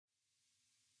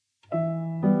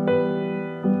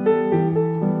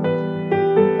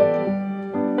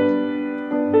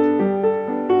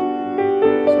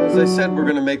I said, we're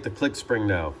going to make the click spring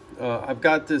now. I've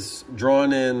got this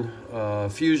drawn in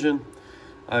Fusion.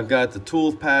 I've got the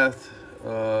tool path.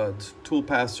 Tool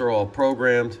paths are all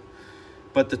programmed.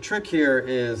 But the trick here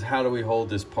is, how do we hold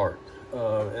this part?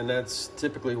 And that's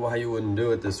typically why you wouldn't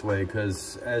do it this way,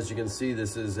 because as you can see,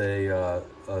 this is a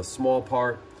small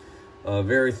part,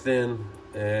 very thin,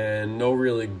 and no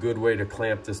really good way to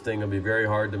clamp this thing. It'll be very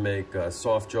hard to make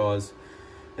soft jaws.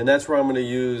 And that's where I'm going to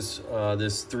use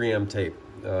this 3M tape,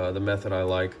 the method I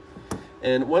like.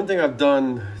 And one thing I've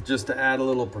done, just to add a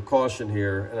little precaution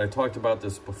here, and I talked about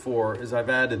this before, is I've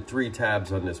added 3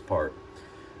 tabs on this part.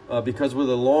 Because with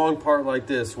a long part like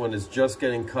this, when it's just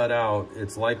getting cut out,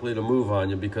 it's likely to move on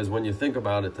you, because when you think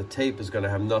about it, the tape is going to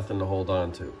have nothing to hold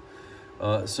on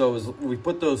to. So as we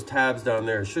put those tabs down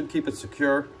there, it should keep it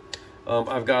secure.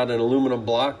 I've got an aluminum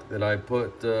block that I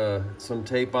put some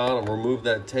tape on. I'll remove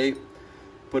that tape,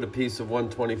 put a piece of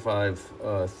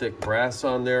 125 thick brass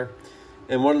on there.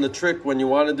 And one of the trick when you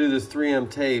want to do this 3M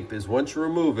tape is, once you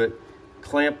remove it,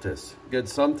 clamp this. Get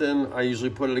something, I usually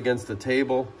put it against the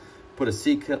table, put a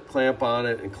C-clamp on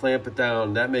it and clamp it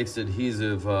down. That makes the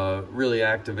adhesive really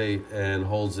activate and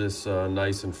holds this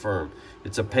nice and firm.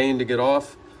 It's a pain to get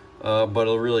off, but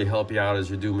it'll really help you out as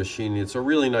you do machining. It's a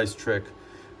really nice trick.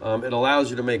 It allows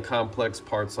you to make complex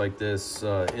parts like this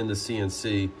in the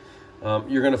CNC.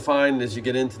 You're going to find, as you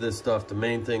get into this stuff, the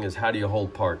main thing is, how do you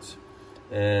hold parts?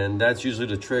 And that's usually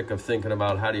the trick of thinking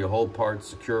about, how do you hold parts,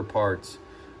 secure parts,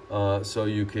 so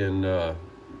you can,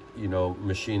 you know,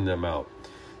 machine them out.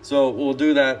 So we'll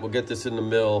do that. We'll get this in the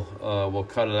mill. We'll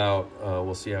cut it out.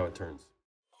 We'll see how it turns.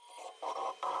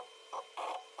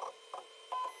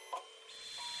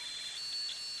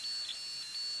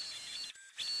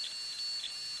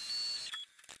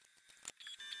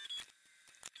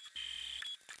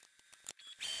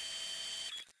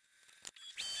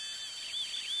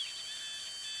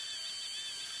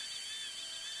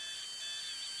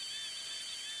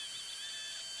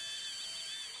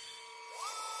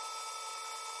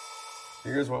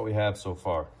 Here's what we have so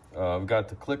far. I've got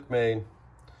the click made.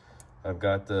 I've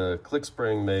got the click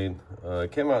spring made.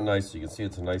 It came out nice. You can see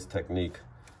it's a nice technique.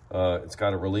 It's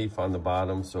got a relief on the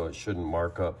bottom, so it shouldn't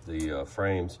mark up the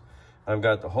frames. I've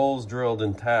got the holes drilled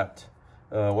and tapped.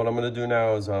 What I'm going to do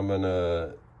now is I'm going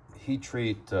to heat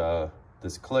treat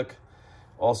this click.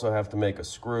 Also have to make a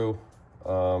screw,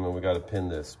 and we got to pin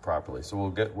this properly. So we'll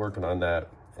get working on that,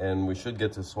 and we should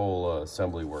get this whole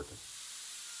assembly working.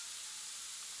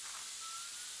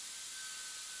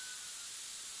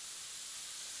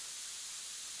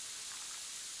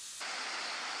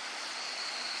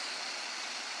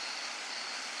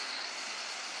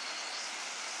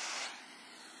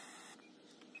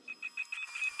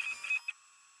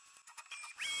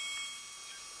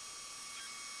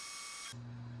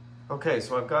 Okay,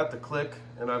 so I've got the click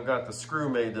and I've got the screw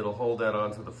made that'll hold that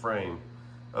onto the frame.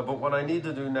 But what I need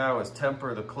to do now is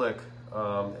temper the click,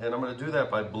 and I'm going to do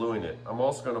that by bluing it. I'm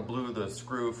also going to blue the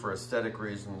screw for aesthetic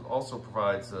reasons. Also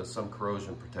provides some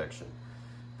corrosion protection.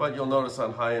 But you'll notice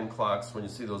on high-end clocks, when you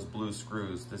see those blue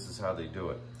screws, this is how they do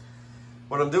it.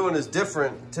 What I'm doing is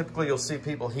different. Typically you'll see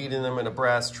people heating them in a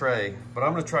brass tray, but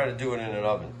I'm going to try to do it in an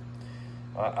oven.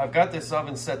 I've got this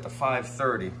oven set to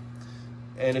 530.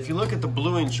 And if you look at the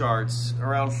bluing charts,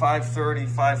 around 530,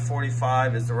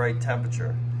 545 is the right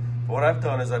temperature. But what I've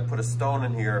done is I've put a stone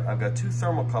in here. I've got 2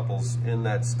 thermocouples in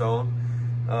that stone.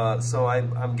 So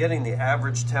I'm getting the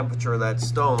average temperature of that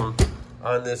stone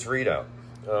on this readout.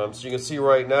 So you can see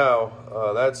right now,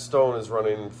 that stone is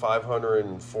running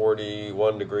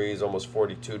 541 degrees, almost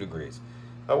 42 degrees.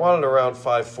 I want it around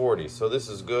 540, so this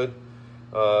is good.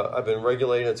 I've been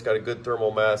regulating, it's got a good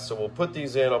thermal mass. So we'll put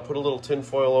these in, I'll put a little tin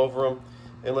foil over them,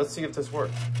 and let's see if this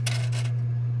works.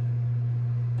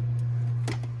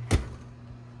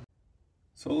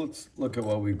 So let's look at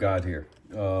what we've got here.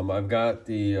 I've got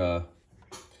the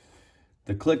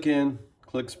click in,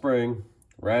 click spring,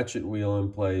 ratchet wheel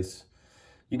in place.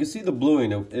 You can see the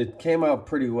bluing, it came out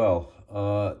pretty well.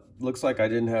 Looks like I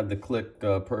didn't have the click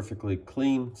perfectly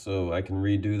clean, so I can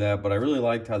redo that, but I really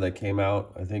liked how that came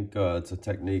out. I think it's a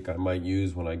technique I might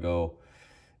use when I go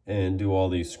and do all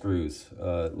these screws.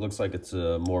 It looks like it's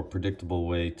a more predictable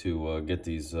way to get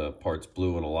these parts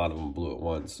blue, and a lot of them blue at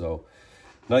once. So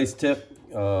nice tip.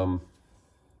 I'm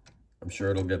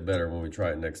sure it'll get better when we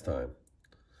try it next time.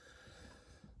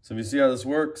 So if you see how this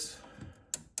works,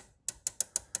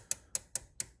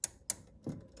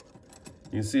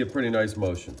 you can see a pretty nice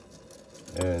motion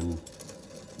and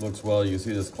looks well. You can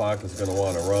see this clock is going to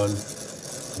want to run.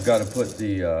 We've got to put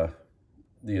the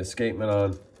escapement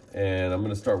on, and I'm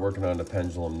going to start working on the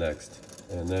pendulum next,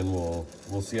 and then we'll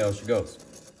see how she goes.